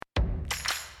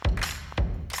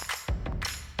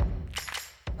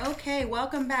Okay,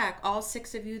 welcome back, all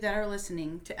 6 of you that are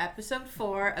listening to episode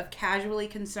 4 of Casually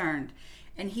Concerned.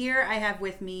 And here I have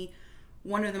with me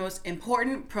one of the most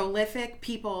important, prolific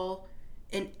people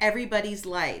in everybody's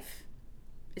life,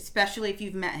 especially if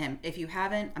you've met him. If you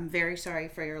haven't, I'm very sorry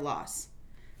for your loss.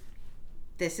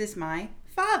 This is my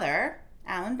father,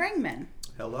 Alan Brengman.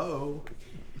 Hello.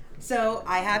 So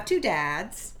I have 2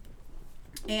 dads.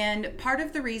 And part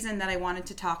of the reason that I wanted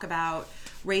to talk about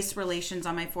race relations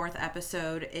on my 4th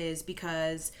episode is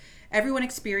because everyone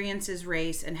experiences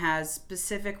race and has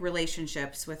specific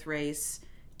relationships with race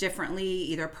differently,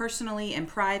 either personally, in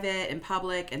private, in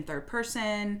public, in third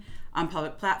person, on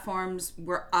public platforms.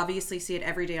 We obviously see it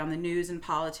every day on the news and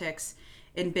politics,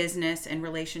 in business, and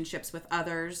relationships with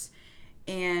others.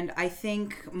 And I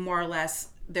think more or less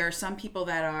there are some people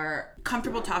that are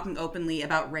comfortable talking openly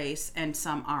about race and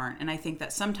some aren't. And I think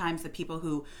that sometimes the people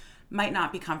who might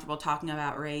not be comfortable talking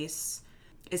about race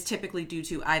is typically due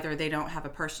to either they don't have a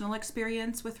personal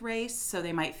experience with race, so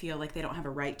they might feel like they don't have a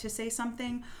right to say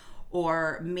something,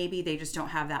 or maybe they just don't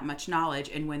have that much knowledge.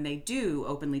 And when they do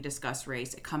openly discuss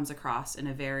race, it comes across in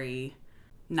a very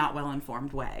not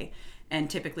well-informed way. And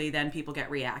typically then people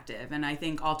get reactive. And I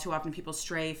think all too often people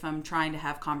stray from trying to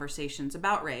have conversations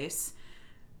about race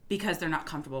because they're not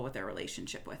comfortable with their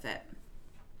relationship with it.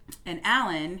 And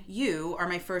Alan, you are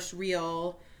my first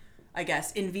real, I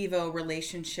guess, in vivo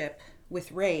relationship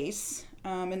with race.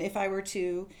 And if I were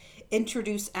to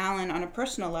introduce Alan on a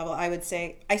personal level, I would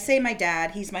say, I say my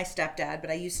dad, he's my stepdad,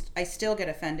 but I still get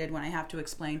offended when I have to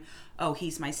explain, oh,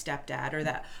 he's my stepdad, or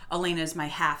that Elena's my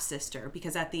half-sister,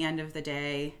 because at the end of the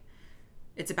day,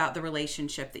 it's about the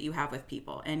relationship that you have with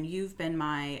people. And you've been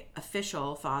my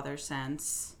official father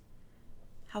since...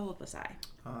 How old was I?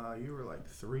 You were like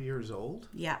 3 years old?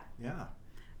 Yeah. Yeah.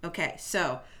 Okay,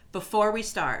 so before we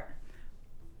start,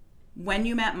 when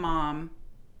you met Mom,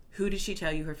 who did she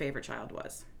tell you her favorite child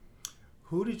was?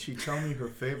 Who did she tell me her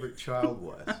favorite child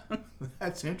was?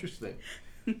 That's interesting.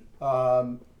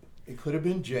 It could have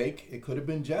been Jake. It could have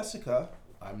been Jessica.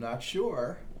 I'm not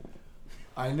sure.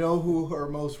 I know who her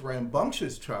most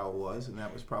rambunctious child was, and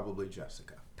that was probably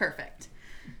Jessica. Perfect.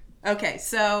 Okay,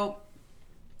 so...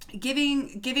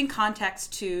 Giving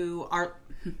context to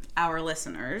our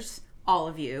listeners, all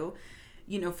of you,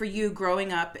 for you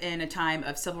growing up in a time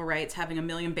of civil rights, having a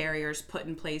million barriers put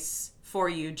in place for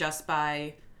you just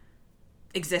by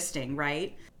existing,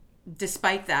 right?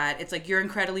 Despite that, it's like you're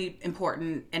incredibly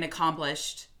important and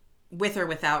accomplished with or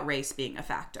without race being a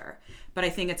factor. But I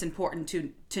think it's important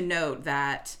to note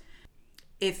that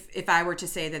if I were to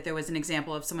say that there was an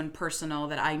example of someone personal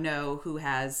that I know who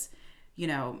has,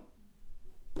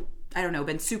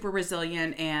 been super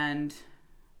resilient, and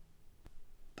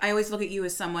I always look at you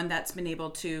as someone that's been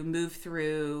able to move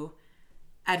through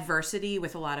adversity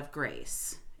with a lot of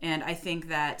grace. And I think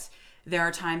that there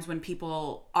are times when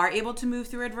people are able to move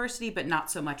through adversity, but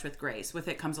not so much with grace. With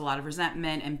it comes a lot of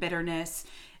resentment and bitterness,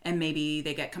 and maybe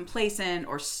they get complacent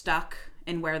or stuck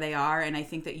in where they are. And I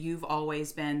think that you've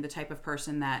always been the type of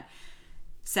person that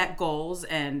set goals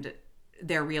and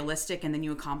they're realistic, and then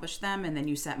you accomplish them, and then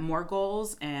you set more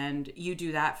goals, and you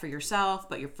do that for yourself,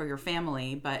 but for your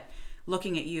family. But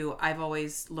looking at you, I've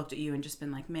always looked at you and just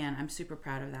been like, man, I'm super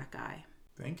proud of that guy.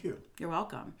 Thank you. You're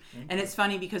welcome. And it's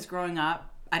funny because growing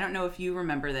up, I don't know if you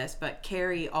remember this, but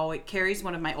Carrie's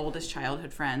one of my oldest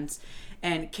childhood friends,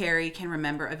 and Carrie can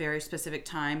remember a very specific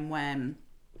time when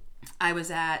I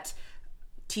was at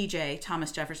TJ,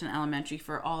 Thomas Jefferson Elementary,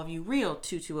 for all of you real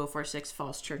 22046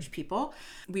 Falls Church people.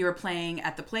 We were playing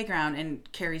at the playground,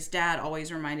 and Carrie's dad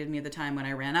always reminded me of the time when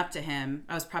I ran up to him.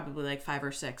 I was probably like 5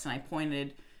 or 6, and I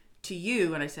pointed to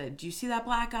you, and I said, do you see that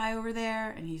black guy over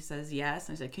there? And he says, yes.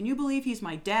 And I said, can you believe he's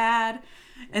my dad?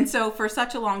 And so for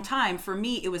such a long time, for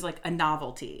me, it was like a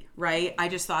novelty, right? I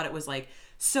just thought it was like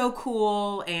so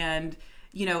cool, and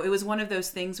it was one of those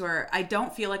things where I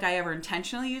don't feel like I ever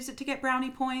intentionally used it to get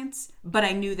brownie points, but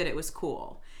I knew that it was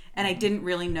cool. And I didn't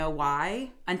really know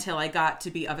why until I got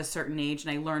to be of a certain age,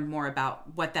 and I learned more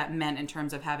about what that meant in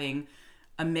terms of having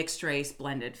a mixed race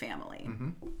blended family.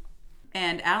 Mm-hmm.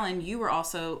 And Alan, you were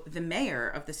also the mayor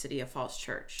of the city of Falls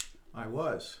Church. I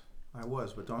was,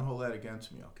 but don't hold that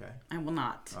against me, okay? I will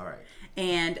not. All right.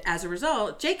 And as a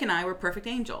result, Jake and I were perfect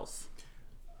angels.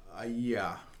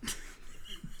 Yeah.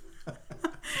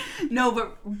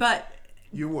 No, but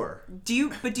you were. Do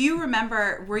you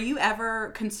remember, were you ever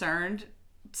concerned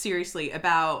seriously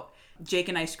about Jake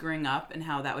and I screwing up and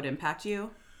how that would impact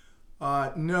you?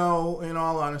 No, in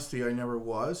all honesty, I never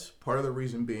was. Part of the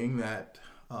reason being that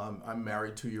I'm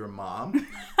married to your mom.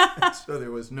 So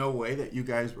there was no way that you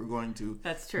guys were going to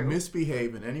That's true.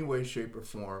 misbehave in any way, shape, or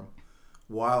form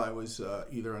while I was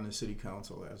either on the city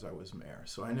council or as I was mayor.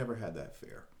 So I never had that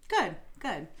fear. Good.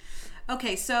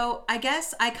 Okay, so I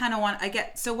guess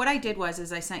so what I did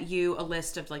is I sent you a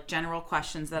list of like general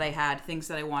questions that I had, things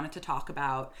that I wanted to talk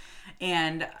about.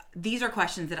 And these are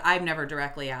questions that I've never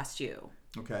directly asked you.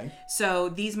 Okay. So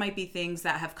these might be things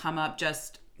that have come up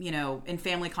just, in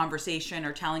family conversation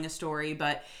or telling a story,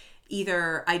 but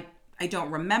either I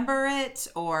don't remember it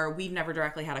or we've never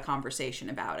directly had a conversation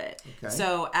about it. Okay.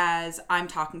 So as I'm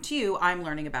talking to you, I'm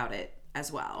learning about it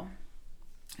as well.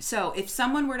 So if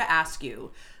someone were to ask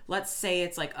you, let's say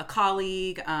it's like a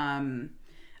colleague,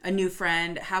 a new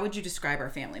friend, how would you describe our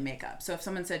family makeup? So if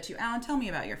someone said to you, Alan, tell me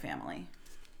about your family.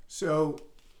 So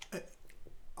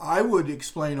I would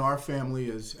explain our family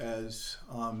as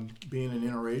being an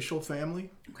interracial family.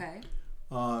 Okay.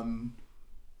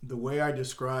 The way I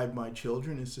describe my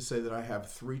children is to say that I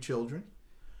have 3 children.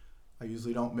 I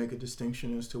usually don't make a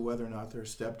distinction as to whether or not they're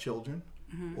stepchildren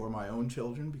or my own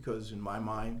children, because in my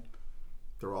mind,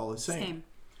 they're all the same.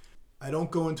 I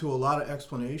don't go into a lot of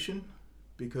explanation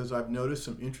because I've noticed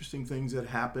some interesting things that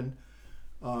happen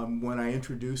when I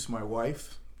introduce my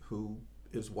wife, who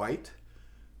is white,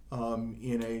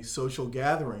 in a social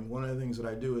gathering. One of the things that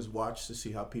I do is watch to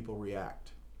see how people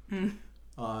react.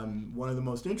 One of the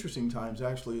most interesting times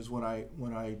actually is when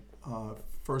I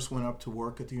first went up to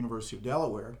work at the University of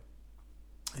Delaware,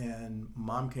 and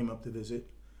Mom came up to visit,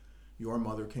 your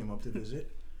mother came up to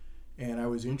visit, and I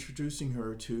was introducing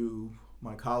her to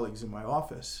my colleagues in my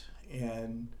office,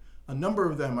 and a number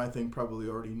of them I think probably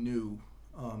already knew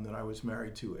that I was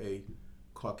married to a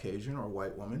Caucasian or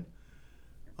white woman,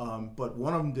 but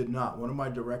one of them did not. One of my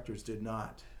directors did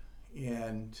not,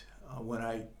 and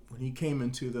when he came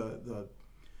into the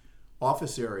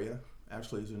office area,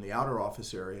 actually it was in the outer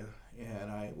office area,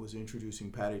 and I was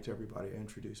introducing Patty to everybody. I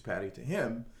introduced Patty to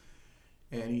him,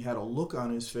 and he had a look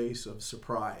on his face of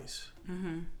surprise.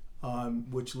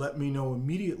 Which let me know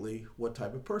immediately what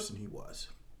type of person he was.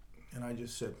 And I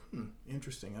just said,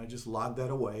 interesting. I just logged that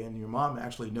away, and your mom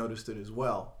actually noticed it as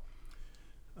well,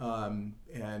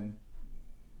 and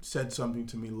said something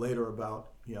to me later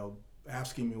about,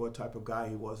 asking me what type of guy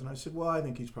he was. And I said, well, I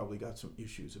think he's probably got some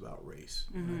issues about race.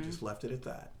 And I just left it at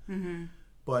that.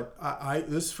 But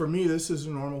for me, this is a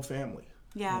normal family.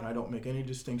 Yeah. And I don't make any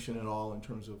distinction at all in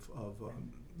terms of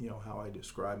how I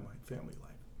describe my family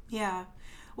life. Yeah.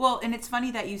 Well, and it's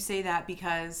funny that you say that,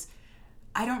 because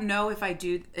I don't know if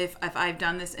I've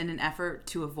done this in an effort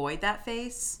to avoid that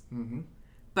face,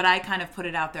 but I kind of put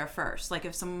it out there first. Like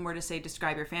if someone were to say,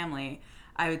 describe your family,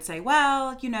 I would say,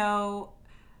 well,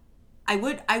 I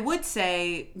would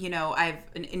say, I have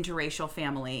an interracial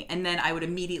family, and then I would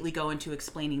immediately go into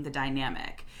explaining the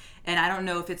dynamic. And I don't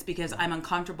know if it's because I'm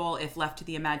uncomfortable, if left to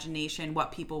the imagination,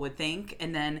 what people would think,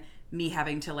 and then me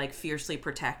having to like fiercely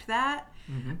protect that.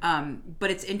 But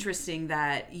it's interesting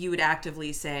that you would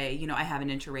actively say, I have an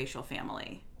interracial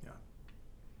family.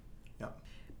 Yeah.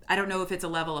 I don't know if it's a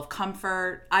level of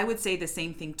comfort. I would say the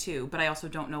same thing too, but I also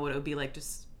don't know what it would be like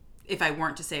just if I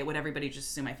weren't to say it. Would everybody just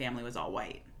assume my family was all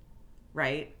white?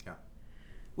 Right? Yeah.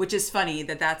 Which is funny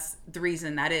that's the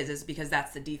reason that is because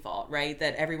that's the default, right?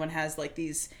 That everyone has like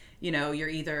these, you're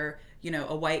either,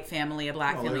 a white family, a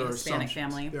black family, a Hispanic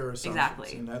family. There are assumptions.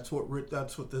 Exactly. And that's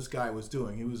what this guy was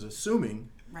doing. He was assuming,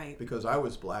 right, because I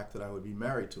was black, that I would be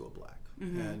married to a black.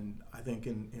 And I think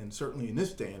and certainly in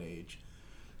this day and age,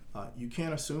 you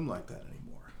can't assume like that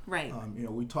anymore. Right.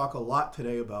 We talk a lot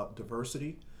today about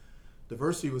diversity.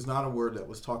 Diversity was not a word that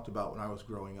was talked about when I was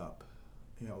growing up.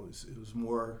 It was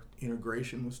more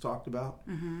integration was talked about.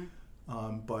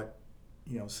 But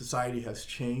society has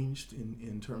changed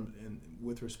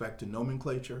with respect to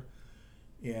nomenclature,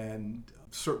 and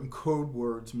certain code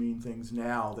words mean things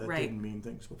now that didn't mean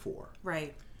things before.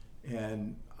 Right.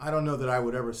 And I don't know that I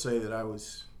would ever say that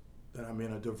I'm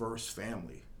in a diverse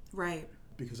family. Right.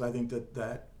 Because I think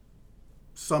that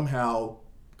somehow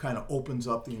kind of opens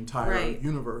up the entire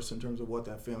universe in terms of what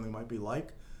that family might be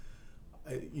like.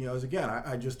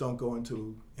 I just don't go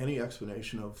into any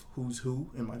explanation of who's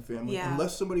who in my family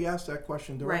unless somebody asks that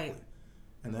question directly. Right.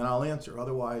 And then I'll answer.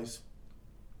 Otherwise,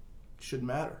 it shouldn't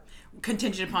matter.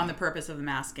 Contingent upon the purpose of the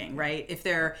masking, right? If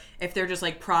they're just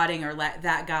like prodding or let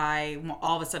that guy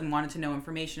all of a sudden wanted to know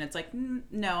information, it's like,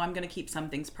 no, I'm going to keep some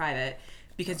things private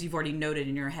because you've already noted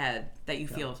in your head that you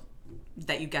feel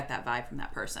that you get that vibe from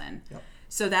that person. Yep.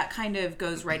 So that kind of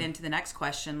goes right into the next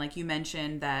question. Like you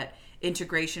mentioned that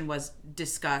integration was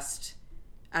discussed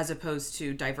as opposed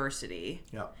to diversity.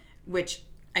 Yeah. Which,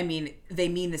 I mean, they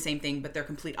mean the same thing, but they're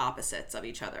complete opposites of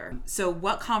each other. So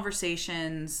what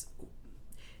conversations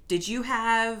did you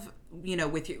have,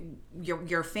 with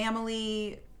your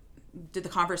family, did the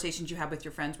conversations you had with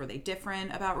your friends, were they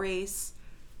different about race?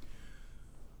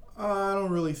 I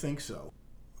don't really think so.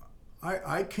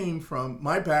 I came from,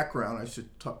 my background, I should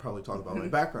probably talk about my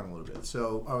background a little bit.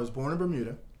 So I was born in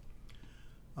Bermuda.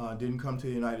 Didn't come to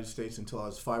the United States until I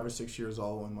was 5 or 6 years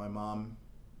old when my mom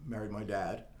married my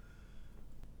dad.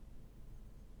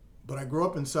 But I grew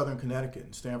up in southern Connecticut,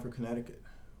 in Stamford, Connecticut,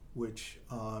 which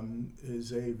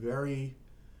is a very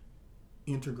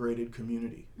integrated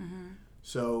community.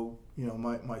 So,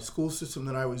 my school system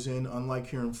that I was in, unlike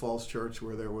here in Falls Church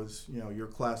where there was, your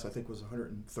class I think was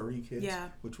 130 kids,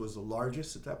 which was the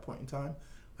largest at that point in time,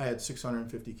 I had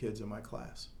 650 kids in my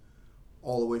class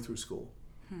all the way through school.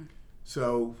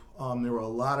 So there were a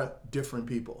lot of different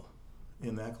people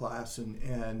in that class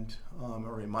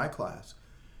or in my class.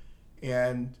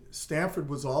 And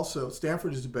Stamford is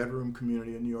a bedroom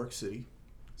community in New York City.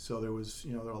 So there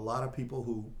were a lot of people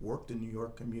who worked in New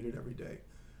York, commuted every day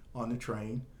on the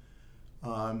train.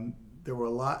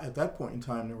 At that point in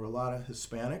time, there were a lot of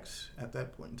Hispanics. At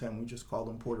that point in time, we just called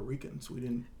them Puerto Ricans. We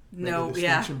didn't make a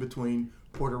distinction between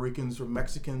Puerto Ricans or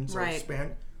Mexicans or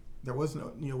Hispanic. There was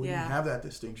no, we didn't have that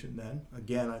distinction then.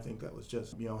 Again, I think that was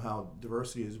just, how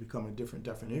diversity has become a different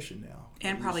definition now.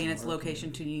 And probably in its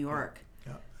location to New York.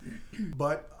 Yeah.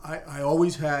 But I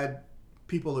always had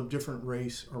people of different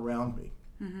race around me.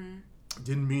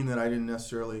 Didn't mean that I didn't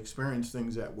necessarily experience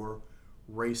things that were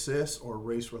racist or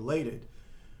race related,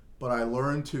 but I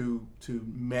learned to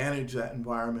manage that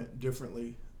environment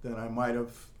differently than I might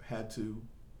have had to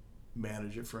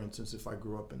manage it, for instance, if I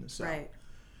grew up in the South. Right.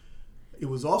 It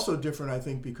was also different, I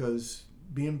think, because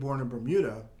being born in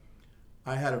Bermuda,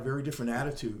 I had a very different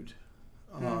attitude.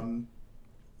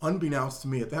 Unbeknownst to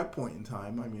me at that point in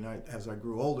time, I mean, as I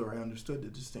grew older, I understood the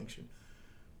distinction.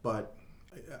 But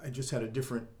I just had a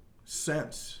different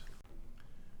sense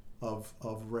of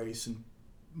race, and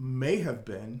may have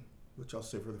been, which I'll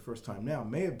say for the first time now,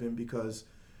 may have been because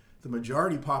the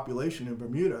majority population in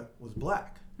Bermuda was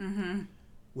black,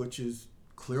 which is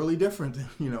clearly different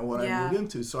than what I moved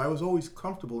into. So I was always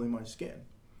comfortable in my skin,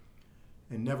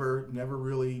 and never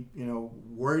really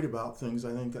worried about things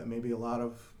I think that maybe a lot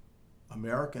of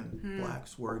American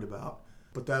blacks worried about.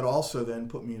 But that also then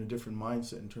put me in a different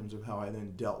mindset in terms of how I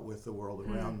then dealt with the world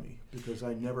around me, because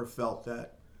I never felt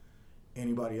that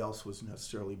anybody else was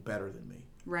necessarily better than me.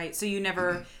 Right. So you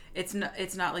never, it's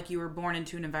not like you were born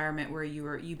into an environment where you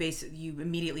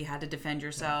immediately had to defend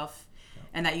yourself,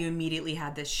 and that you immediately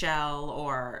had this shell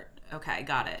okay,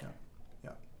 got it.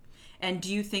 Yeah. And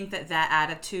do you think that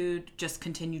attitude just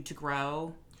continued to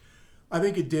grow? I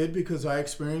think it did, because I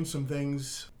experienced some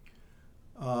things.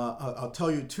 I'll tell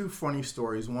you two funny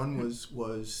stories. One was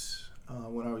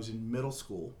when I was in middle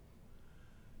school,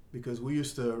 because we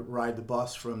used to ride the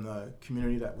bus from the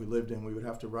community that we lived in. We would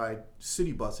have to ride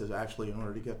city buses, actually, in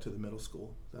order to get to the middle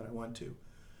school that I went to.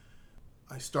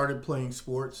 I started playing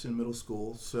sports in middle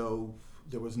school, so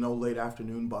there was no late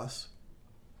afternoon bus.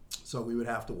 So we would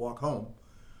have to walk home,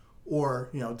 or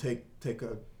take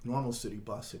a normal city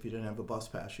bus. If you didn't have a bus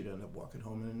pass, you'd end up walking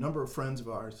home. And a number of friends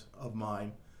of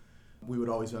mine, we would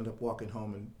always end up walking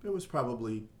home, and it was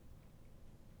probably,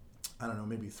 I don't know,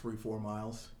 maybe 3-4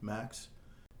 miles max.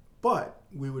 But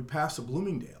we would pass the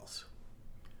Bloomingdale's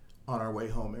on our way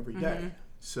home every day.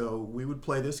 So we would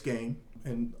play this game,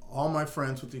 and all my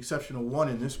friends, with the exception of one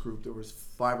in this group, there was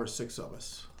 5 or 6 of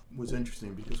us. It was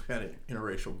interesting because we had an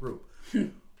interracial group.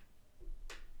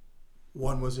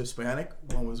 One was Hispanic,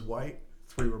 one was white,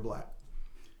 3 were black.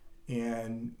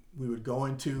 And we would go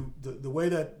into the way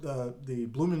that the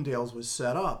Bloomingdale's was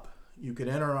set up. You could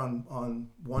enter on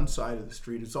one side of the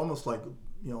street. It's almost like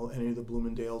any of the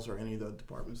Bloomingdale's or any of the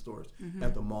department stores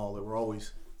at the mall. There were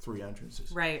always 3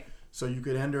 entrances. Right. So you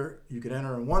could enter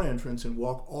in one entrance and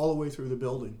walk all the way through the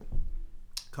building,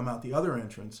 come out the other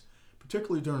entrance.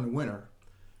 Particularly during the winter,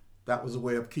 that was a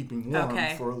way of keeping warm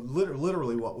for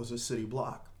literally what was a city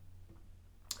block.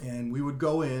 And we would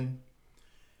go in,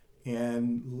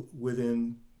 and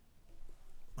within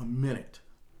a minute,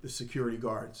 the security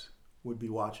guards would be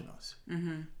watching us.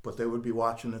 But they would be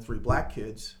watching the 3 black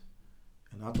kids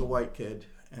and not the white kid,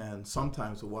 and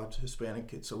sometimes we'd watch the Hispanic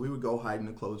kids. So we would go hide in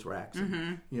the clothes racks,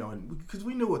 and because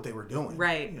we knew what they were doing.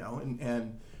 Right.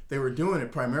 And they were doing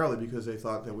it primarily because they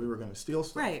thought that we were going to steal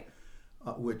stuff. Right.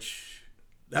 Which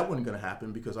that wasn't going to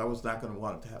happen, because I was not going to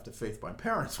want to have to face my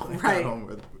parents when I got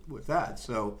home with that.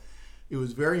 So it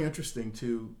was very interesting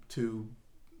to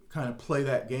kind of play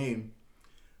that game.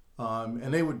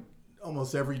 And they would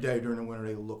almost every day during the winter,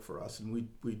 they would look for us, and we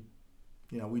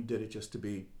did it just to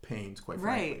be pains, quite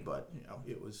frankly. But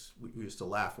it was, we used to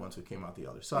laugh once we came out the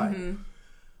other side.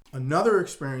 Another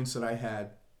experience that I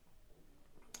had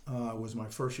was my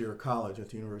first year of college at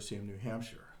the University of New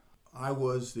Hampshire. I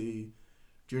was the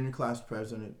junior class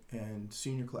president and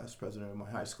senior class president of my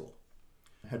high school.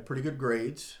 I had pretty good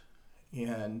grades,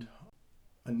 and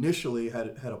initially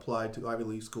had applied to Ivy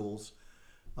League schools.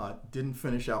 Didn't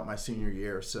finish out my senior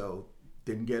year, so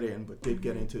didn't get in, but did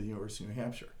get into the University of New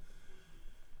Hampshire.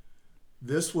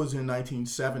 This was in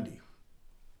 1970.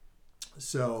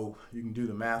 So you can do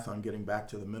the math on getting back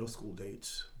to the middle school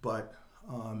dates. But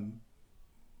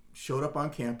showed up on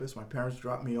campus. My parents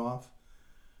dropped me off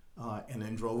and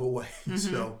then drove away.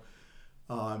 So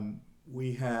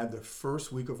we had the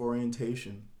first week of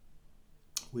orientation.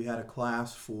 We had a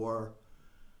class for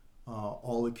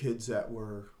all the kids that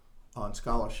were on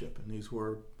scholarship. And these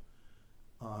were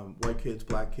white kids,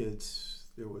 black kids.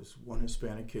 There was one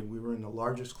Hispanic kid. We were in the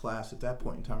largest class at that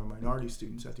point in time of minority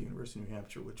students at the University of New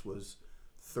Hampshire, which was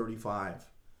 35.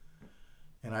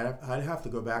 And I'd have to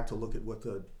go back to look at what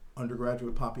the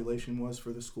undergraduate population was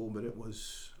for the school, but it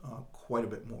was quite a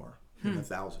bit more, in the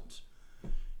thousands.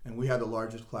 And we had the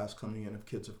largest class coming in of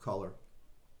kids of color,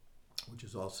 which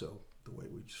is also the way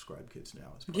we describe kids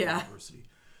now as part of the university.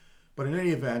 But in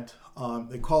any event,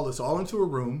 they called us all into a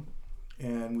room,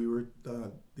 and we were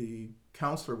the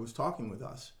counselor was talking with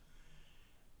us,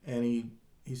 and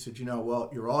he said, well,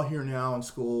 you're all here now in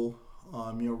school.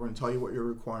 We're going to tell you what your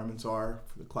requirements are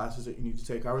for the classes that you need to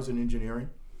take. I was in engineering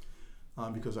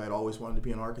because I had always wanted to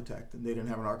be an architect, and they didn't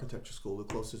have an architecture school. The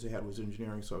closest they had was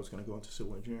engineering, so I was going to go into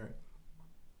civil engineering.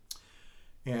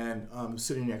 And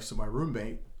sitting next to my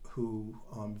roommate, who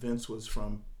Vince was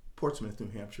from Portsmouth,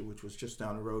 New Hampshire, which was just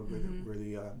down the road where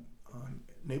the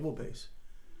naval base,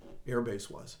 air base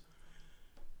was.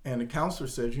 And the counselor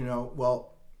said,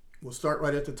 well, we'll start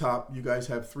right at the top. You guys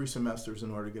have 3 semesters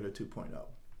in order to get a 2.0.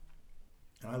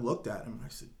 And I looked at him,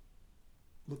 and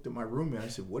looked at my roommate, I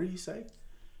said, what did he say?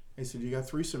 He said, you got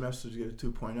 3 semesters to get a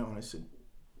 2.0. And I said,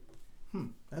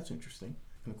 that's interesting.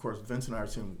 And of course, Vince and I are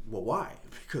saying, well, why?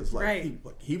 Because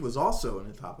he was also in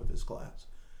the top of his class,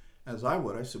 as I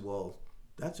would. I said, well,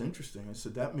 that's interesting. I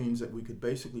said, that means that we could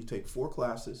basically take 4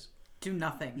 classes. Do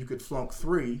nothing. You could flunk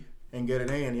 3 and get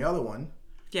an A in the other one.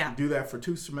 Yeah. You do that for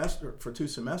 2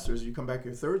 semesters. You come back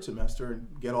your 3rd semester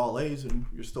and get all A's, and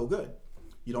you're still good.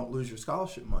 You don't lose your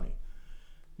scholarship money.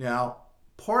 Now,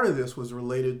 part of this was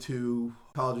related to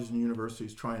colleges and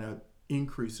universities trying to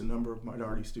increase the number of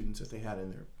minority students that they had in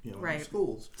their, in their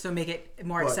schools. So make it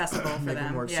more accessible for them. Make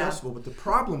it more accessible. But the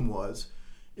problem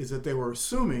is that they were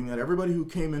assuming that everybody who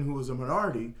came in who was a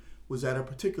minority was at a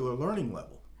particular learning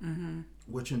level,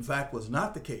 which in fact was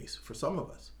not the case for some of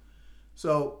us.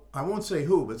 So I won't say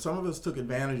who, but some of us took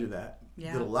advantage of that.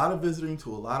 Yeah. Did a lot of visiting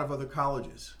to a lot of other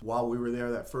colleges while we were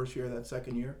there that first year, that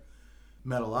second year.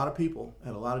 Met a lot of people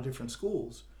at a lot of different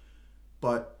schools.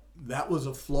 But that was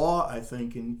a flaw, I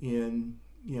think, in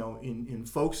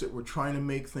folks that were trying to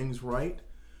make things right,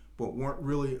 but weren't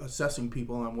really assessing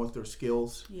people on what their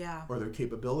skills or their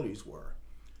capabilities were.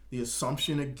 The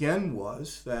assumption again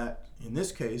was that, in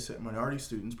this case, that minority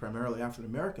students, primarily African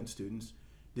American students,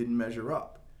 didn't measure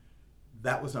up.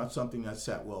 That was not something that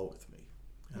sat well with me.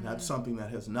 And that's something that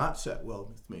has not sat well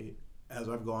with me as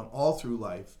I've gone all through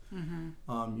life.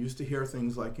 Used to hear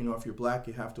things like, if you're black,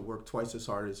 you have to work twice as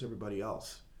hard as everybody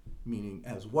else, meaning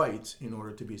as whites, in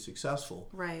order to be successful.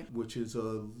 Right. Which is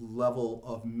a level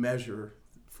of measure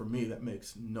for me that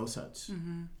makes no sense.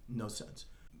 No sense.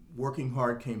 Working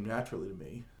hard came naturally to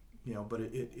me, but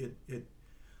it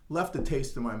left a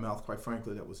taste in my mouth, quite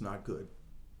frankly, that was not good.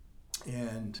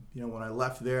 And, when I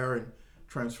left there and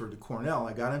transferred to Cornell,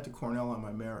 I got into Cornell on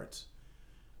my merits.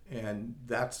 And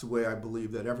that's the way I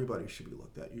believe that everybody should be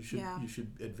looked at. You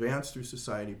should advance through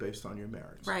society based on your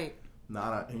merits. Right.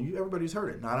 Not on, everybody's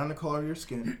heard it, not on the color of your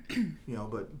skin,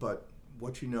 but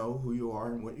what you know, who you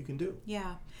are, and what you can do.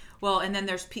 Yeah. Well, and then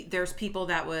there's people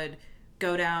that would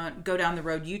go down the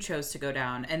road you chose to go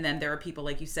down, and then there are people,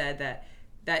 like you said, that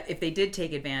if they did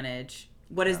take advantage,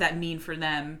 what does that mean for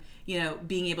them?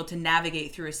 Being able to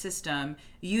navigate through a system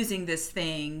using this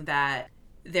thing that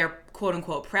they're quote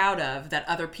unquote proud of, that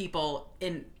other people,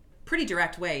 in pretty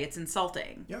direct way, it's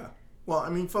insulting. Yeah. Well,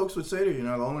 folks would say to you,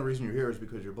 the only reason you're here is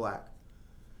because you're black.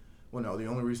 Well, no, the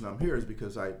only reason I'm here is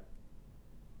because I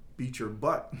beat your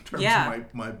butt in terms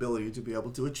of my ability to be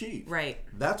able to achieve. Right.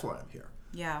 That's why I'm here.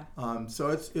 Yeah. So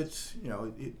it's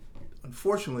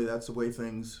unfortunately, that's the way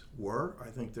things were.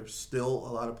 I think there's still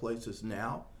a lot of places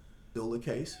now, still the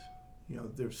case.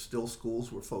 There's still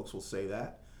schools where folks will say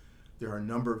that. There are a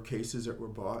number of cases that were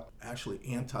brought, actually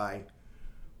anti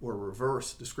or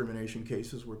reverse discrimination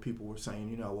cases, where people were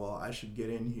saying, well, I should get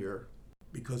in here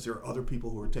because there are other people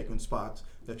who are taking spots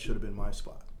that should have been my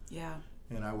spot. Yeah.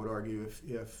 And I would argue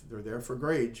if they're there for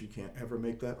grades, you can't ever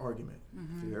make that argument.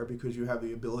 If they're there because you have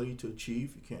the ability to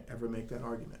achieve, you can't ever make that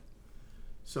argument.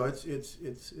 So it's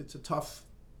a tough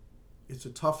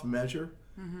measure,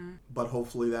 but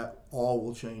hopefully that all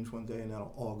will change one day and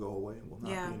that'll all go away and will not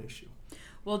be an issue.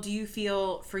 Well, do you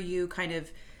feel for you kind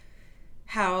of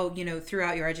how, you know,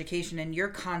 throughout your education, and you're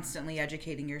constantly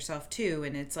educating yourself too,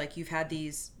 and it's like you've had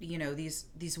these, you know,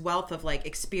 these wealth of like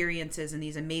experiences and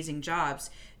these amazing jobs.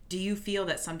 Do you feel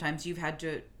that sometimes you've had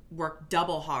to work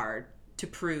double hard to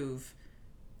prove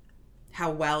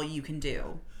how well you can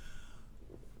do?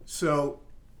 So,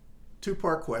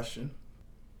 two-part question.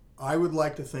 I would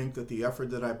like to think that the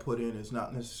effort that I put in is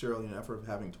not necessarily an effort of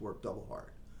having to work double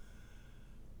hard.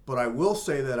 But I will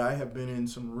say that I have been in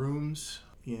some rooms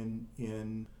in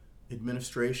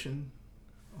administration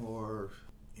or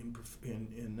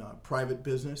in private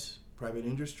business, private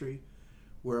industry,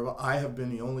 where I have been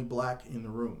the only black in the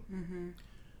room.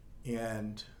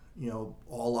 And, you know,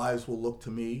 all eyes will look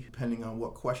to me, depending on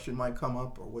what question might come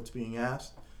up or what's being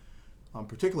asked,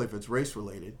 particularly if it's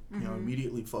race-related. You know,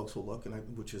 immediately folks will look,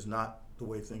 which is not the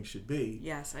way things should be.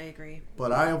 Yes, I agree.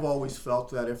 But I have always felt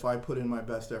that if I put in my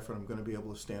best effort, I'm going to be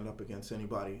able to stand up against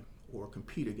anybody or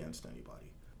compete against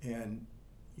anybody. And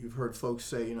you've heard folks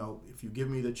say, you know, if you give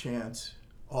me the chance,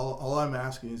 all I'm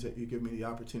asking is that you give me the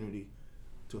opportunity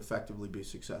to effectively be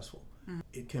successful.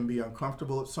 It can be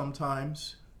uncomfortable at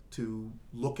sometimes to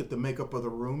look at the makeup of the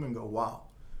room and go, wow,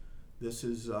 this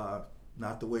is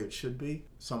not the way it should be.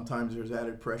 Sometimes there's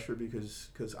added pressure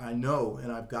because I know,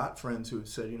 and I've got friends who have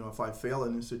said, you know, if I fail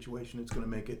in this situation, it's going to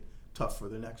make it tough for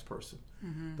the next person,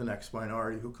 the next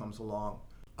minority who comes along.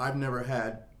 I've never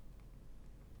had,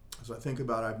 as I think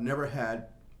about it, I've never had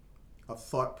a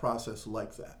thought process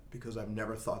like that because I've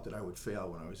never thought that I would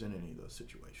fail when I was in any of those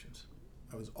situations.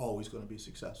 I was always going to be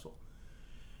successful.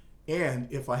 And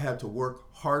if I had to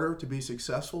work harder to be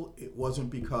successful, it wasn't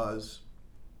because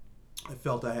I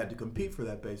felt I had to compete for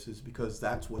that basis, because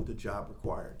that's what the job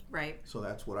required. Right. So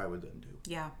that's what I would then do.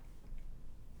 Yeah.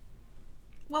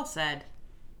 Well said.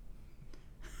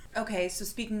 Okay, so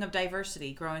speaking of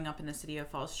diversity, growing up in the City of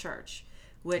Falls Church,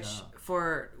 which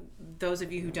for those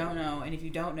of you who don't know, and if you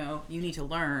don't know, you need to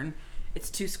learn, it's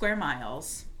 2 square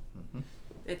miles.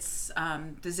 It's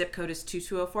the zip code is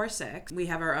 22046. We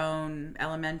have our own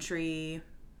elementary,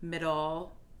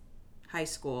 middle, high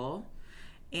school,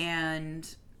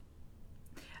 and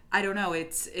I don't know,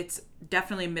 it's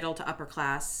definitely middle to upper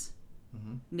class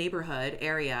neighborhood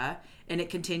area, and it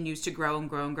continues to grow and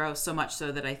grow and grow, so much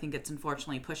so that I think it's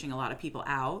unfortunately pushing a lot of people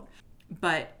out.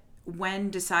 But when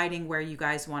deciding where you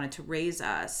guys wanted to raise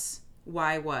us,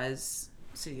 why was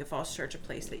City of Falls Church a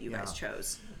place that you guys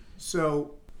chose?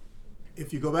 So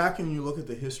if you go back and you look at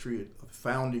the history of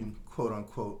founding, quote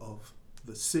unquote, of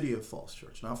the City of Falls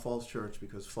Church, not Falls Church,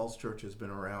 because Falls Church has been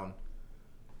around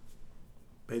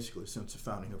basically since the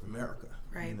founding of America.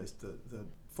 Right. I mean, the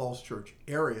Falls Church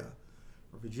area,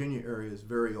 or Virginia area, is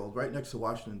very old, right next to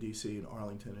Washington, D.C. and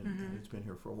Arlington, and it's been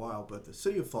here for a while. But the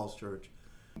City of Falls Church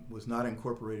was not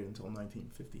incorporated until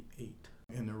 1958.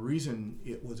 And the reason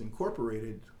it was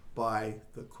incorporated by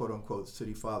the quote-unquote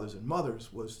city fathers and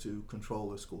mothers was to control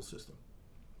the school system.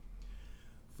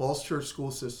 Falls Church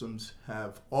school systems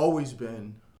have always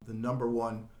been the number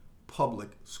one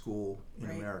public school in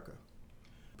America,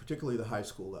 particularly the high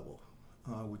school level,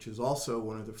 which is also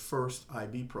one of the first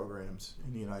IB programs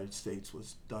in the United States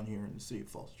was done here in the City of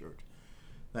Falls Church,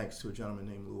 thanks to a gentleman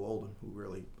named Lou Olden who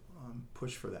really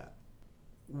pushed for that.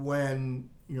 When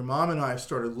your mom and I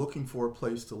started looking for a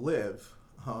place to live,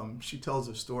 she tells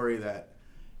a story that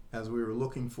as we were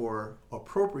looking for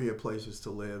appropriate places to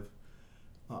live,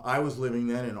 I was living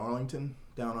then in Arlington,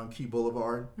 down on Key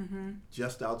Boulevard,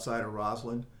 just outside of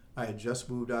Roslyn. I had just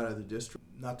moved out of the district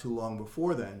not too long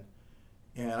before then,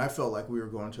 and I felt like we were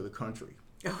going to the country.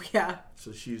 Oh, yeah.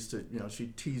 So she used to,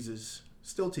 she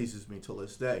still teases me till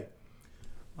this day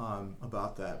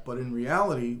about that. But in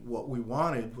reality, what we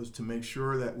wanted was to make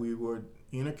sure that we were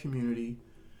in a community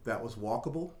that was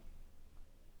walkable,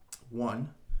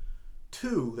 1.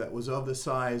 2, that was of the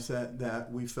size that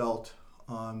we felt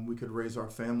we could raise our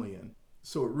family in.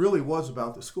 So it really was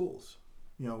about the schools.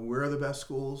 Where are the best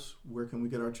schools? Where can we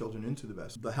get our children into the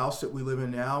best? The house that we live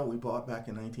in now, we bought back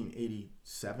in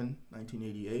 1987,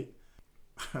 1988.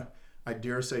 I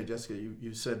dare say, Jessica,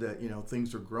 you said that,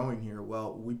 things are growing here.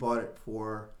 Well, we bought it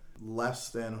for less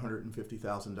than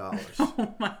 $150,000.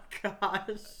 Oh my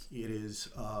gosh. It is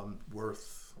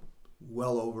worth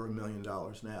well over $1 million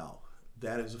now.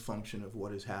 That is a function of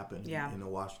what has happened in the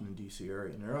Washington, D.C.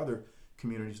 area. And there are other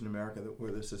communities in America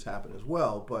where this has happened as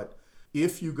well, but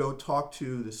If you go talk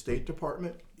to the State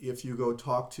Department, if you go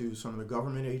talk to some of the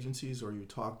government agencies, or you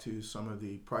talk to some of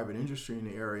the private industry in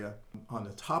the area, on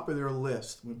the top of their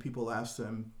list, when people ask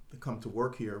them to come to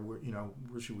work here,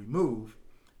 where should we move,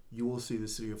 you will see the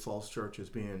City of Falls Church as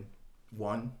being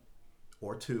 1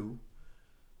 or 2,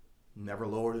 never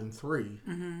lower than 3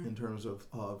 in terms of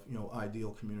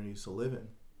ideal communities to live in.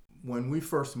 When we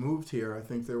first moved here, I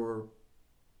think there were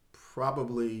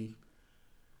probably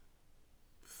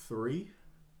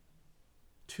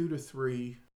 2 to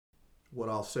 3, what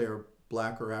I'll say are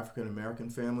Black or African American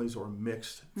families or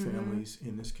mixed families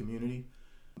in this community,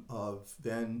 of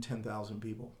then 10,000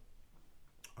 people.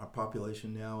 Our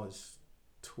population now is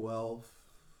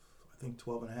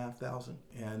 12,500,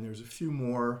 and there's a few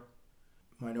more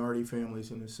minority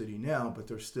families in the city now, but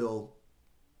there's still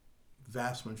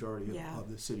vast majority of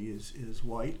the city is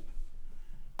white.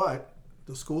 But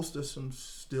the school system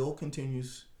still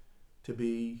continues to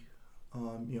be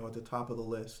at the top of the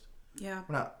list. Yeah.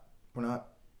 We're not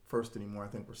first anymore. I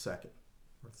think we're second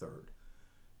or third.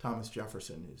 Thomas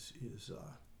Jefferson is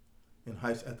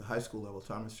at the high school level.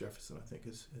 Thomas Jefferson, I think,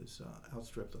 is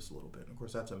outstripped us a little bit. And of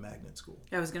course, that's a magnet school.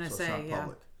 I was going to say, it's not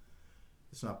public.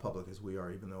 It's not public as we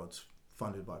are, even though it's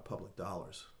funded by public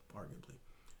dollars, arguably.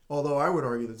 Although I would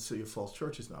argue that the City of Falls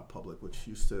Church is not public, which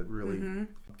used to really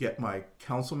get my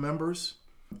council members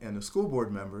and the school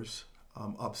board members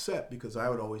upset, because I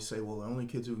would always say, well, the only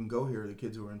kids who can go here are the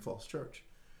kids who are in Falls Church.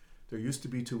 There used to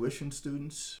be tuition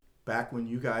students back when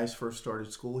you guys first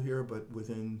started school here, but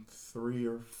within 3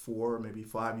 or 4, maybe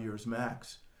 5 years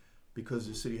max, because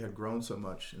the city had grown so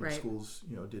much and the schools,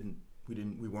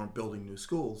 we weren't building new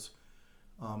schools.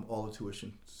 All the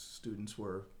tuition students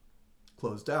were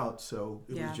closed out, so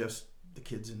it was just the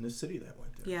kids in this city that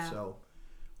went there. Yeah. So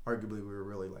arguably we were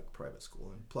really like private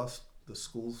school, and plus the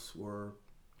schools were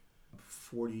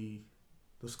 52%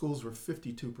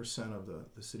 of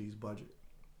the city's budget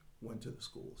went to the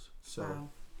schools. So, wow.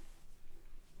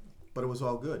 But it was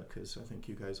all good, because I think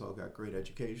you guys all got great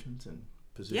educations and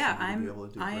positioned to be able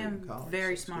to do great in college. I am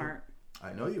very smart. Good.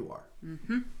 I know you are.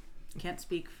 Can't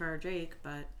speak for Jake,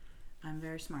 but I'm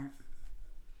very smart.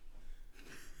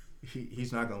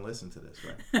 He's not going to listen to this,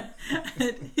 right?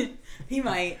 He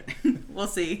might. We'll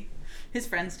see. His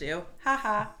friends do.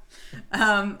 Ha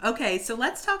ha. Okay, so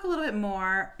let's talk a little bit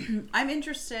more. I'm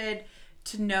interested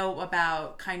to know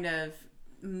about kind of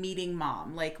meeting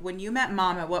Mom. Like, when you met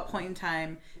Mom, at what point in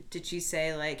time did she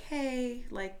say, like, hey,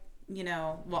 like,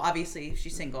 well, obviously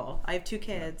she's single. I have 2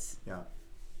 kids. Yeah.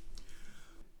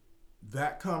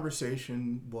 That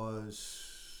conversation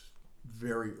was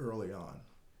very early on.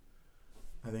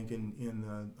 I think in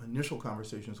the initial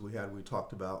conversations we had, we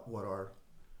talked about what our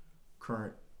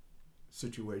current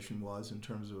situation was in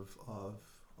terms of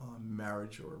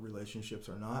marriage or relationships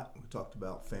or not. We talked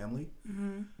about family.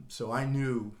 So I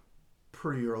knew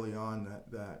pretty early on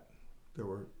that there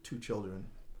were 2 children.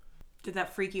 Did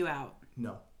that freak you out?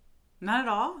 No. Not at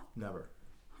all? Never.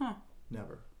 Huh.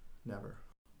 Never.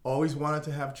 Always wanted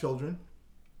to have children.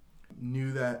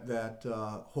 Knew that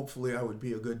hopefully I would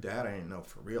be a good dad. I didn't know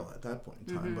for real at that point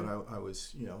in time, but I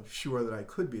was sure that I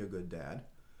could be a good dad.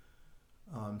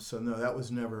 So no, that was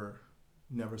never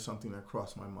something that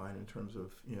crossed my mind in terms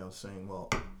of saying, well,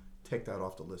 take that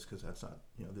off the list, because that's not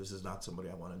this is not somebody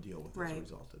I want to deal with as a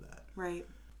result of that. Right.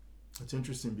 It's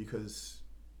interesting because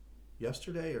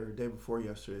yesterday or the day before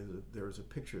yesterday, there was a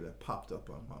picture that popped up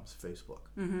on Mom's Facebook,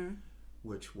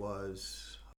 which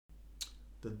was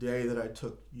the day that I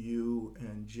took you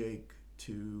and Jake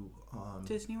to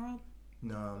Disney World?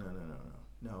 No.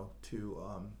 To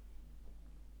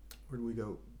where did we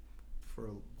go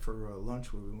for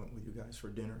lunch? Where we went with you guys for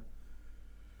dinner?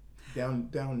 Down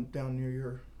near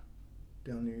your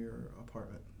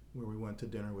apartment, where we went to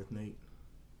dinner with Nate.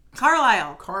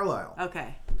 Carlisle.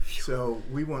 Okay. So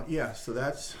we went. Yeah. So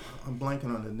that's, I'm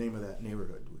blanking on the name of that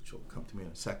neighborhood, which will come to me in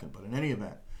a second. But in any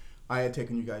event, I had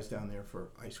taken you guys down there for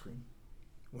ice cream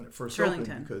when it first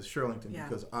opened,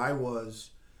 because I was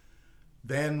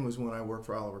when I worked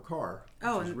for Oliver Carr, which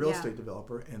was a real estate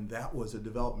developer, and that was a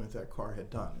development that Carr had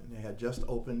done, and they had just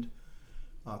opened.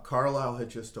 Carlisle had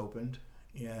just opened,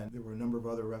 and there were a number of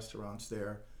other restaurants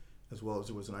there, as well as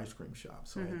there was an ice cream shop.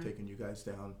 So I had taken you guys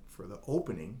down for the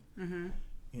opening,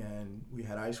 and we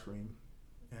had ice cream,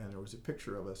 and there was a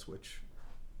picture of us which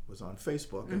was on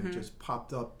Facebook, and it just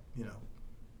popped up,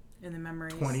 in the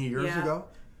memories 20 years ago.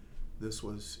 This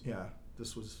was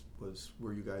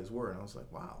where you guys were, and I was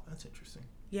like, wow, that's interesting.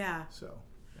 Yeah. So,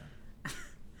 yeah.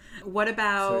 What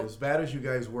about... So as bad as you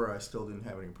guys were, I still didn't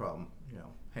have any problem,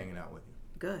 hanging out with you.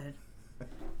 Good.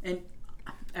 And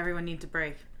everyone needs a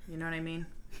break. You know what I mean?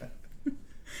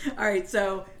 All right,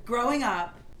 so growing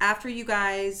up, after you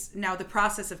guys, now the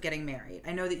process of getting married,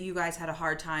 I know that you guys had a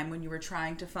hard time when you were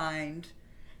trying to find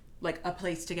like a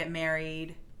place to get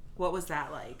married. What was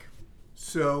that like?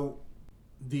 So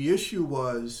the issue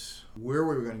was where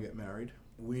we were going to get married.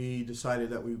 We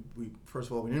decided that we first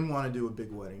of all, we didn't want to do a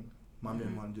big wedding. Mom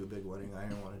didn't want to do a big wedding. I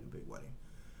didn't want to do a big wedding.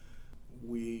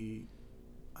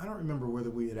 I don't remember whether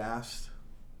we had asked.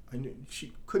 I knew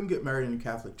she couldn't get married in a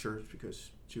Catholic church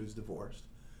because she was divorced.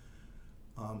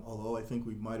 Although I think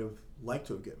we might have liked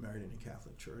to get married in a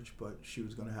Catholic church, but she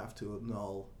was going to have to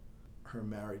annul her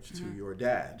marriage to your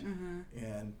dad,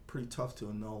 and pretty tough to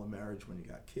annul a marriage when you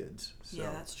got kids. So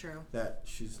yeah, that's true. That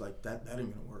she's like that ain't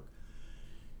going to work.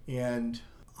 And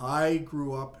I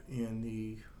grew up in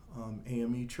the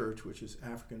AME church, which is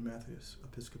African Methodist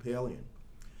Episcopalian,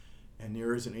 and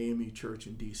there is an AME church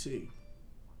in D.C.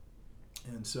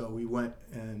 And so we went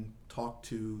and talked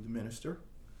to the minister.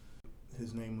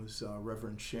 His name was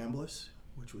Reverend Chambliss,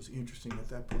 which was interesting at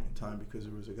that point in time because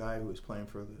there was a guy who was playing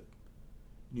for the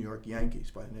New York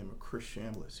Yankees by the name of Chris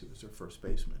Chambliss, who was their first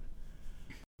baseman.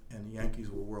 And the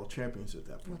Yankees were world champions at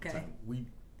that point in time.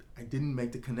 I didn't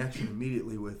make the connection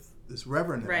immediately with this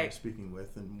reverend that I was speaking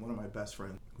with, and one of my best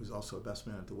friends, who was also a best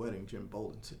man at the wedding, Jim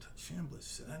Bolden, said, Chambliss,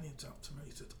 said, I need to talk to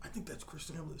somebody. He said, I think that's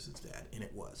Chris Chambliss's dad, and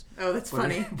it was. Oh, that's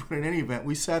funny. But in any event,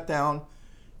 we sat down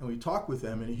and we talked with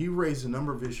him, and he raised a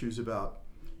number of issues about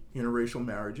interracial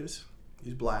marriages.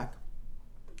 He's black.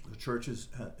 The church is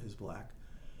black.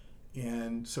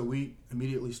 And so we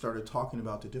immediately started talking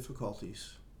about the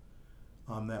difficulties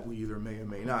that we either may or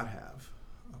may not have.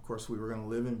 Of course, we were going to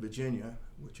live in Virginia,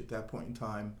 which at that point in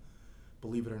time,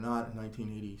 believe it or not, in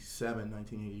 1987,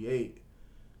 1988,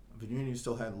 Virginia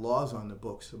still had laws on the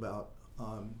books about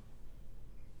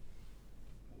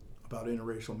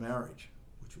interracial marriage,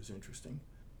 which was interesting.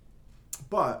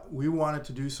 But we wanted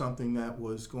to do something that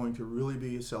was going to really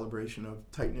be a celebration of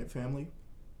tight-knit family.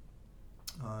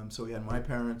 So we had my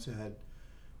parents, I had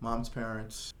Mom's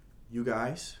parents, you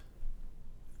guys,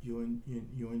 you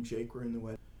and Jake were in the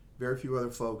wedding. Very few other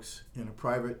folks in a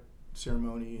private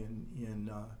ceremony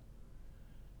in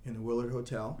the Willard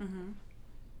Hotel.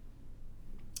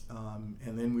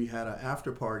 And then we had an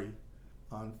after party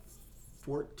on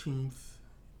 14th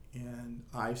and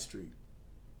I Street.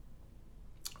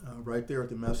 Right there at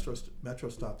the Metro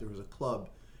stop, there was a club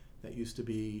that used to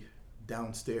be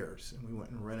downstairs, and we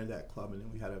went and rented that club, and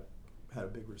then we had a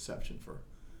big reception for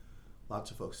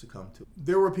lots of folks to come to.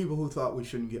 There were people who thought we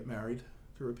shouldn't get married.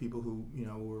 There were people who,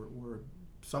 were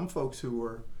some folks who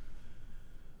were,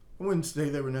 I wouldn't say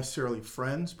they were necessarily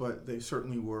friends, but they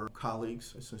certainly were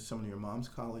colleagues, some of your mom's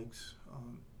colleagues.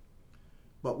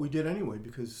 But we did anyway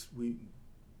because we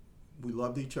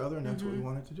loved each other, and that's what we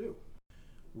wanted to do.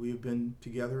 We have been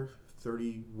together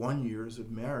 31 years of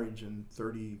marriage and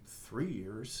 33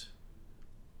 years,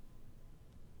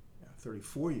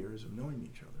 34 years of knowing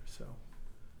each other. So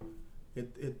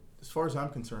it as far as I'm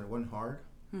concerned, it wasn't hard.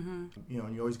 And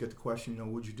you always get the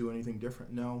question, would you do anything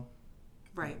different? No.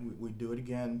 Right. We do it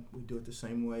again. We do it the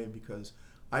same way because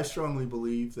I strongly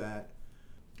believe that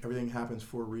everything happens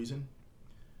for a reason.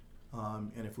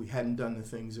 And if we hadn't done the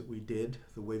things that we did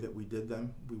the way that we did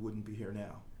them, we wouldn't be here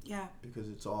now. Yeah. Because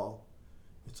it's all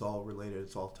related.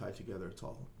 It's all tied together. It's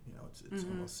all, it's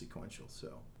almost sequential.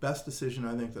 So best decision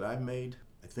I think that I've made.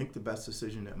 I think the best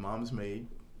decision that Mom's made.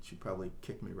 She'd probably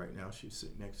kick me right now. She's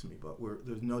sitting next to me, but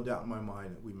there's no doubt in my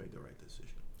mind that we made the right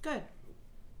decision. Good.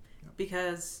 Yeah.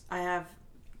 Because I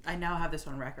now have this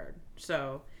on record.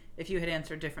 So if you had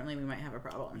answered differently, we might have a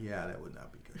problem. Yeah, that would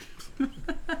not be good.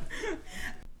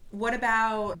 What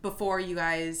about before you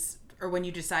guys, or when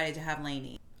you decided to have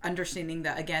Lainey? Understanding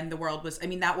that, again, the world was,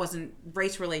 that wasn't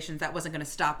race relations, that wasn't going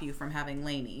to stop you from having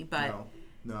Lainey, but...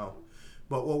 No.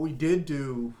 But what we did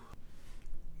do,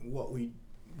 we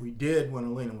did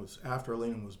when after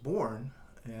Elena was born,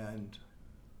 and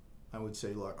I would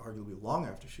say arguably long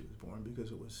after she was born,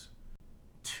 because it was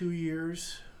 2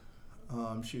 years,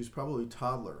 she was probably a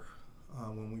toddler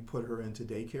when we put her into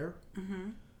daycare.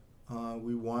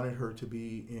 We wanted her to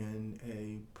be in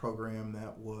a program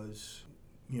that was,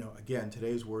 again,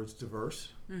 today's words, diverse,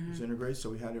 was integrated.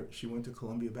 So she went to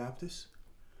Columbia Baptist,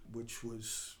 which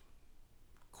was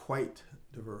quite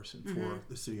diverse and for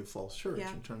the City of Falls Church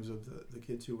in terms of the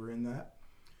kids who were in that.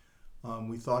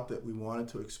 We thought that we wanted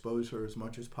to expose her as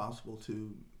much as possible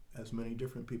to as many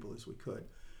different people as we could.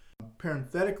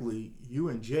 Parenthetically, you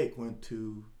and Jake went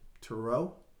to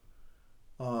Thoreau,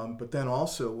 but then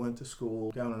also went to school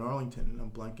down in Arlington, and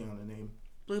I'm blanking on the name.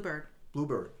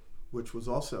 Bluebird, which was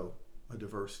also a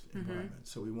diverse environment.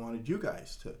 So we wanted you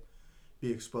guys to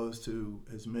be exposed to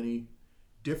as many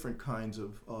different kinds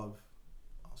of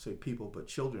I'll say people, but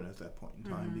children at that point in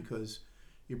time, because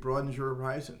it broadens your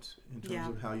horizons in terms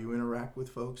of how you interact with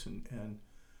folks and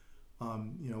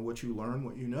what you learn,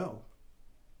 what you know.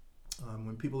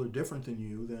 When people are different than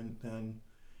you, then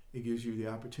it gives you the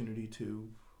opportunity to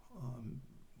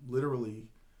literally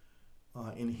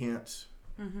enhance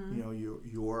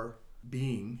your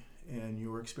being and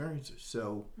your experiences.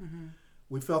 So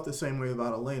we felt the same way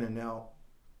about Elena. Now,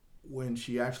 when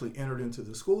she actually entered into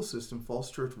the school system, Falls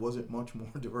Church wasn't much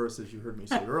more diverse, as you heard me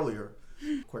say earlier,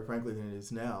 quite frankly, than it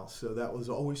is now. So that was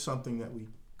always something that we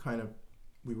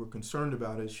were concerned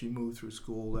about as she moved through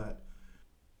school, that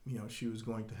she was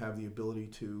going to have the ability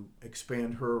to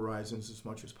expand her horizons as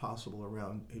much as possible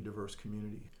around a diverse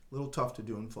community. A little tough to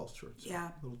do in Falls Church. Yeah.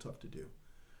 A little tough to do.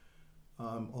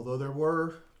 Although there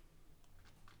were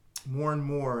more and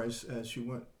more, as she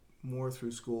went more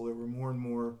through school, there were more and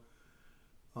more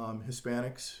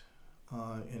Hispanics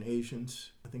and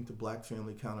Asians. I think the black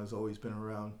family count has always been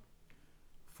around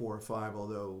 4 or 5,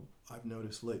 although I've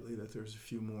noticed lately that there's a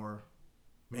few more,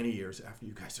 many years after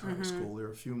you guys are out of school, there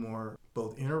are a few more,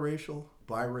 both interracial,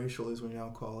 biracial as we now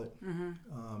call it,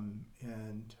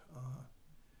 and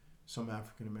some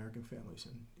African American families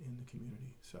in the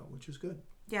community, so which is good.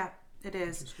 Yeah, it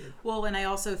is. Well, and I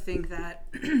also think that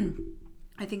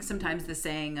I think sometimes the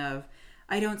saying of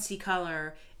I don't see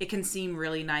color, it can seem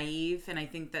really naive, and I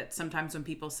think that sometimes when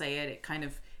people say it, it kind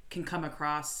of can come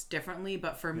across differently,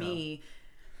 but for me,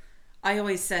 I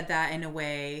always said that in a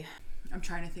way, I'm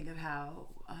trying to think of how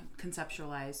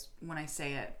conceptualize when I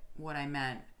say it what I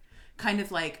meant, kind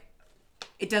of like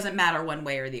it doesn't matter one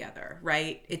way or the other,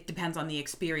 right? It depends on the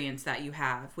experience that you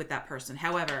have with that person.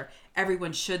 However,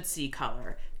 everyone should see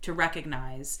color to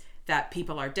recognize that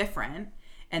people are different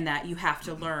and that you have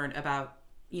to learn about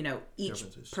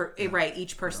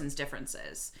each person's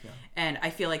differences. And I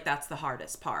feel like that's the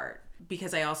hardest part,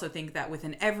 because I also think that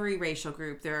within every racial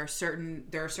group there are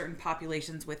certain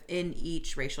populations within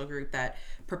each racial group that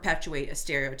perpetuate a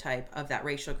stereotype of that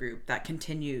racial group that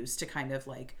continues to kind of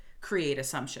like create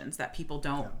assumptions that people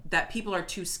are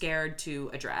too scared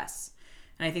to address.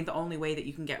 And I think the only way that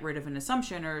you can get rid of an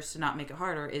assumption or to not make it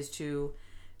harder is to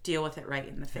deal with it right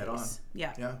in the face. Head on.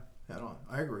 Yeah, head on.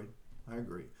 I agree.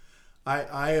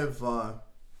 I have.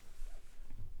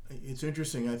 It's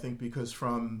interesting, I think, because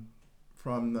from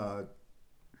the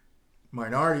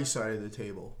minority side of the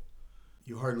table,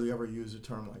 you hardly ever use a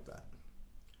term like that.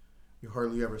 You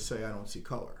hardly ever say, "I don't see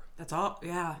color." That's all.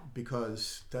 Yeah.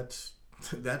 Because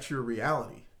that's your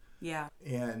reality. Yeah.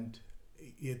 And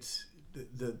it's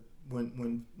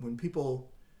when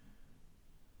people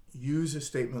use a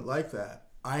statement like that,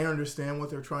 I understand what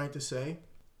they're trying to say.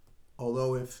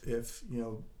 Although if there's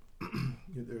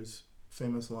a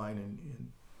famous line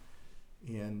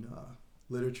in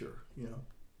literature,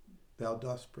 thou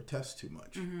dost protest too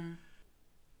much.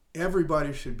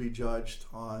 Everybody should be judged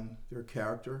on their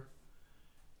character.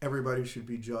 Everybody should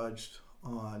be judged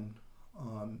on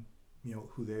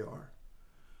who they are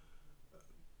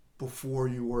before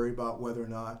you worry about whether or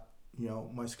not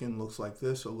my skin looks like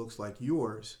this or looks like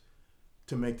yours,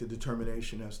 to make the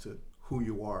determination as to who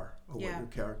you are or what your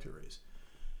character is.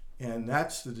 And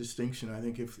that's the distinction. I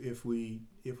think if we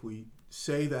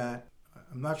say that,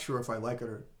 I'm not sure if I like it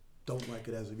or don't like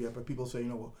it as of yet, but people say,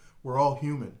 well, we're all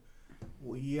human.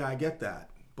 Well, yeah, I get that,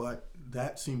 but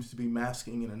that seems to be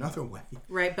masking in another way.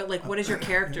 Right, but like, what does your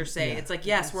character say? It's like,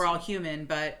 yes, we're all human,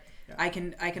 but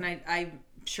I'm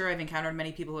sure I've encountered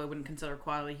many people who I wouldn't consider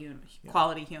quality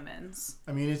humans.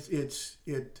 I mean,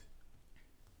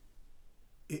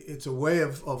 it's a way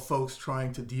of folks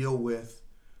trying to deal with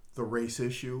the race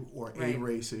issue or a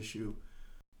race issue.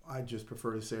 I just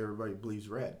prefer to say everybody bleeds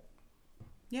red.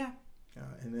 Yeah.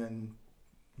 And then,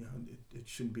 it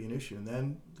shouldn't be an issue. And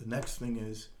then the next thing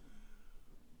is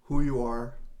who you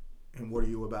are and what are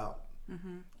you about.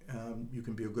 You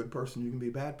can be a good person, you can be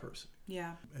a bad person.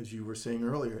 Yeah. As you were saying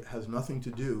earlier, it has nothing to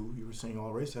do, you were saying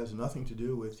all race has nothing to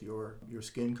do with your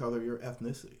skin color, your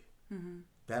ethnicity.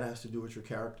 That has to do with your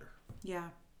character. Yeah.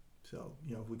 So,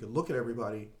 if we could look at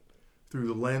everybody through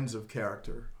the lens of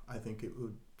character, I think it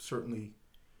would certainly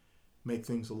make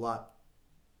things a lot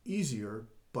easier.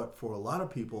 But for a lot of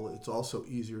people, it's also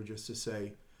easier just to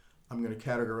say, I'm going to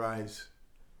categorize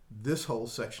this whole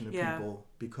section of people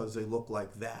because they look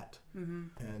like that,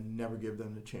 and never give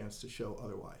them the chance to show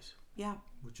otherwise. Yeah.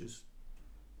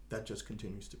 That just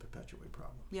continues to perpetuate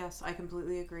problems. Yes, I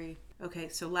completely agree. Okay,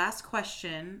 so last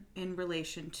question in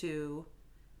relation to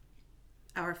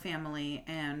our family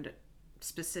and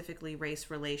specifically race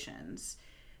relations.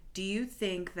 Do you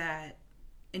think that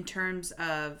in terms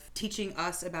of teaching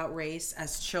us about race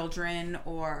as children,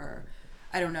 or,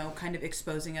 I don't know, kind of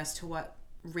exposing us to what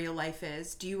real life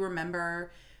is. Do you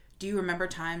remember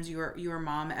times your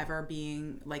mom ever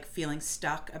being like feeling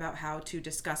stuck about how to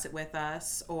discuss it with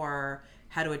us or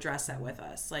how to address that with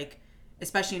us? Like,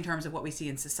 especially in terms of what we see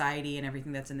in society and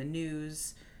everything that's in the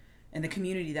news and the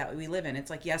community that we live in. It's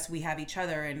like, yes, we have each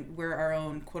other and we're our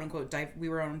own quote unquote we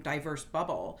were our own diverse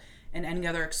bubble, and any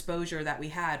other exposure that we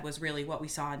had was really what we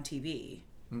saw on TV.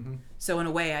 Mm-hmm. So in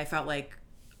a way, I felt like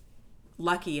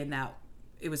lucky in that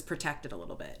it was protected a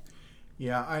little bit.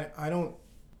 Yeah,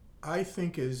 I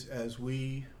think as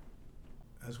we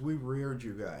reared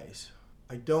you guys,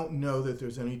 I don't know that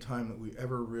there's any time that we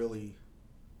ever really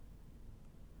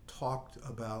talked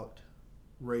about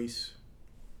race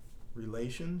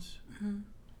relations mm-hmm.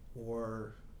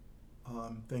 or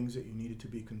things that you needed to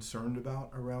be concerned about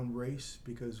around race,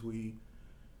 because we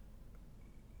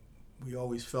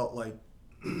always felt like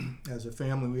as a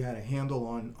family we had a handle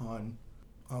on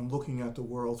looking at the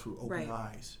world through open right.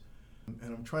 eyes.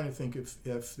 And I'm trying to think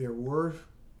if there were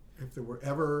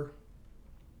ever,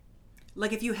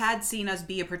 like, if you had seen us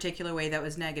be a particular way that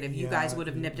was negative, you guys would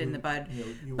have nipped it in the bud.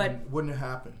 But wouldn't have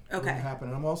happened. Okay. Wouldn't happen.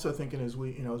 And I'm also thinking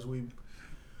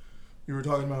you were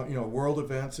talking about world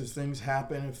events, as things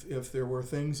happen. If there were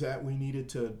things that we needed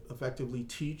to effectively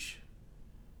teach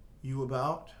you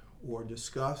about or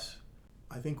discuss,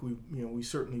 I think we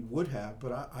certainly would have.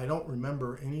 But I don't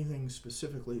remember anything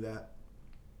specifically that.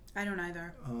 I don't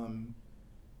either.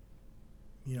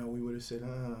 We would have said,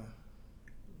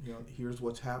 here's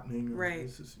what's happening. Or right.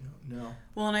 This is, no.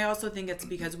 Well, and I also think it's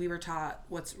because we were taught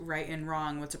what's right and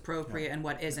wrong, what's appropriate and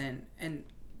what isn't. And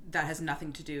that has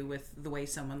nothing to do with the way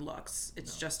someone looks.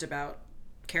 It's just about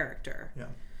character. Yeah.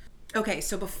 Okay,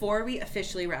 so before we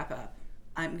officially wrap up,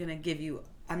 I'm going to give you,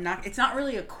 it's not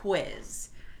really a quiz.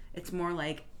 It's more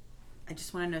like, I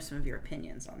just want to know some of your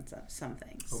opinions on some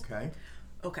things. Okay.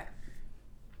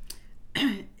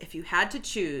 If you had to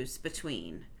choose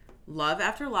between Love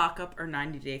After Lockup or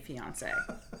 90 Day Fiancé.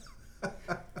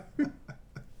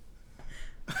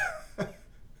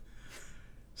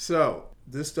 So,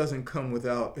 this doesn't come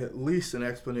without at least an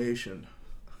explanation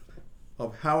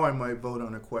of how I might vote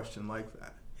on a question like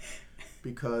that.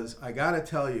 Because I gotta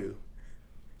tell you,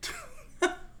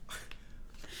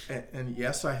 and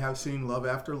yes, I have seen Love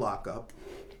After Lockup.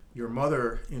 Your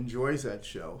mother enjoys that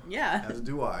show. Yeah. As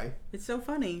do I. It's so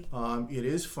funny. It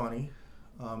is funny.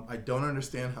 I don't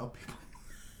understand how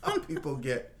people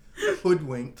get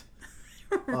hoodwinked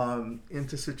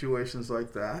into situations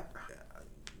like that.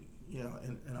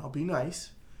 And I'll be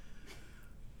nice.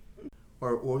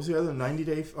 Or what was the other, 90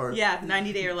 Day?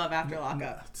 90 Day or Love After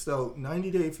Lockup. So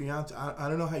 90 Day Fiancé, I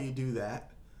don't know how you do that.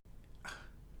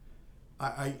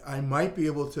 I might be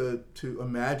able to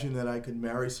imagine that I could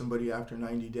marry somebody after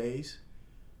 90 days.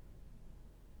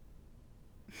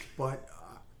 But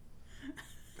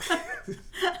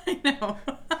I know.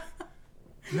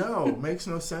 No, it makes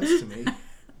no sense to me.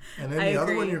 And then the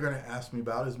other one you're going to ask me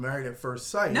about is Married at First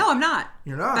Sight. No, I'm not.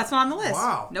 You're not? That's not on the list.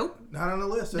 Wow. Nope. Not on the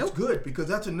list. That's good, because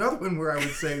that's another one where I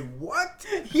would say, what?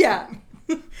 Yeah.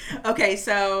 Okay,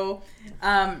 so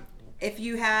if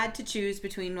you had to choose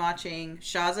between watching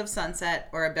Shahs of Sunset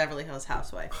or a Beverly Hills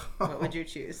Housewife, what would you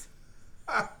choose?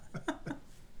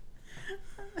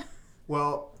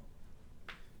 Well,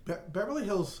 Beverly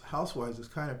Hills Housewives is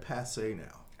kind of passé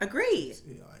now. Agreed.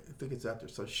 I think it's out there.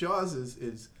 So Shahs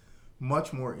is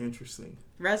much more interesting.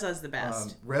 Reza's the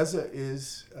best. Reza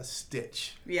is a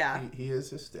stitch. Yeah. He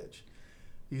is a stitch.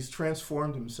 He's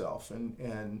transformed himself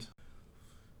and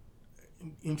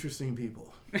interesting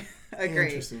people. Agreed.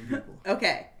 Interesting people.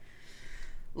 Okay.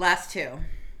 Last two.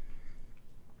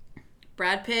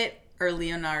 Brad Pitt or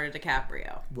Leonardo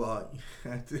DiCaprio? Well,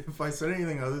 if I said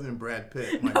anything other than Brad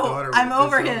Pitt, my daughter would I'm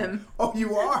over him. Oh,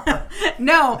 you are?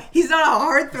 No, he's not a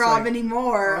heartthrob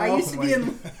anymore. I used to be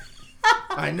in...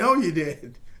 I know you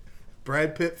did.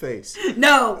 Brad Pitt face.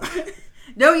 No.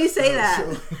 No, you say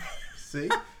that. See?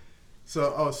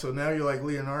 So now you're like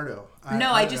Leonardo.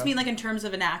 I just mean like in terms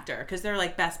of an actor, because they're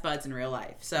like best buds in real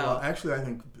life. So well, actually,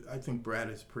 I think Brad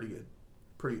is pretty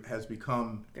good. Has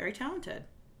become very talented.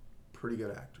 Pretty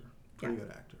good actor.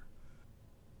 Good actor.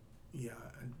 Yeah,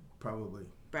 probably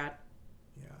Brad.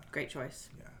 Yeah. Great choice.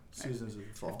 Yeah. Seasons of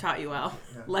the Fall. I've taught you well.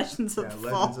 Yeah. Legends of the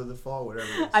Fall. Legends of the Fall, whatever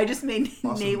it is. I just made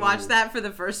awesome Nate watch that for the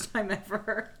first time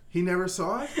ever. He never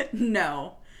saw it?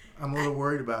 No. I'm a little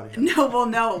worried about him.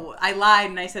 No. I lied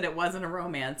and I said it wasn't a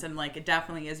romance, and like it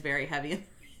definitely is very heavy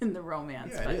in the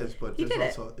romance. Yeah, it is, but he there's did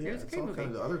also it. it's all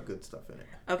kinds of other good stuff in it.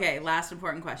 Okay, last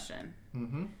important question.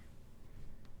 Mm-hmm.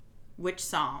 Which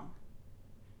song?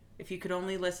 If you could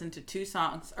only listen to two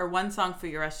songs or one song for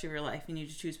the rest of your life and you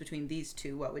had to choose between these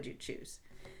two, what would you choose?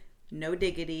 No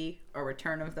Diggity or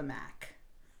Return of the Mac?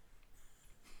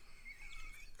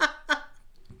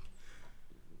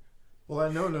 Well,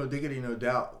 I know No Diggity, No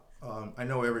Doubt. I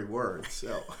know every word,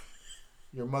 so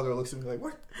your mother looks at me like,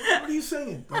 what are you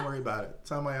singing? Don't worry about it.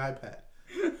 It's on my iPad.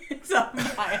 It's on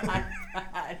my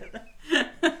iPad.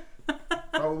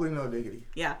 Probably No Diggity.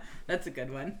 Yeah, that's a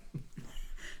good one.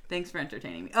 Thanks for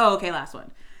entertaining me. Oh, okay, last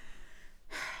one.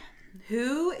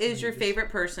 Who is your favorite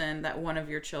person that one of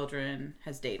your children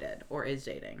has dated or is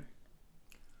dating?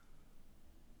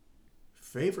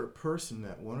 Favorite person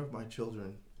that one of my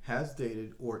children has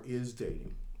dated or is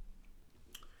dating.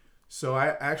 So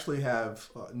I actually have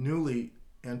newly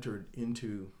entered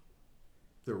into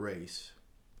the race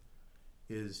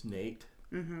is Nate.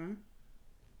 Mm-hmm.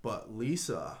 But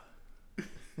Lisa's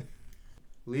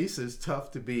tough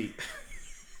to beat.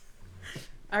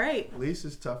 All right.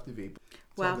 Lisa's tough to beat.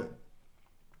 Well,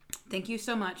 thank you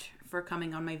so much for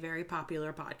coming on my very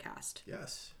popular podcast.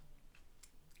 Yes.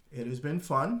 It has been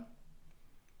fun.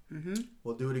 Mm-hmm.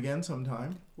 We'll do it again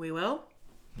sometime. We will.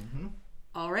 Mm-hmm.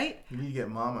 All right. You need to get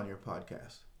Mom on your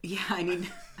podcast. Yeah,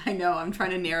 I know. I'm trying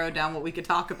to narrow down what we could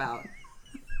talk about.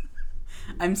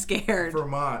 I'm scared.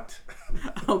 Vermont.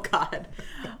 Oh, God.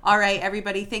 All right,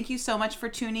 everybody. Thank you so much for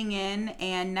tuning in.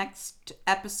 And next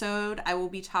episode, I will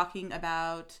be talking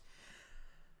about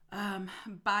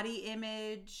body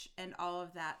image and all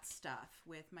of that stuff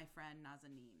with my friend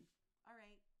Nazanin.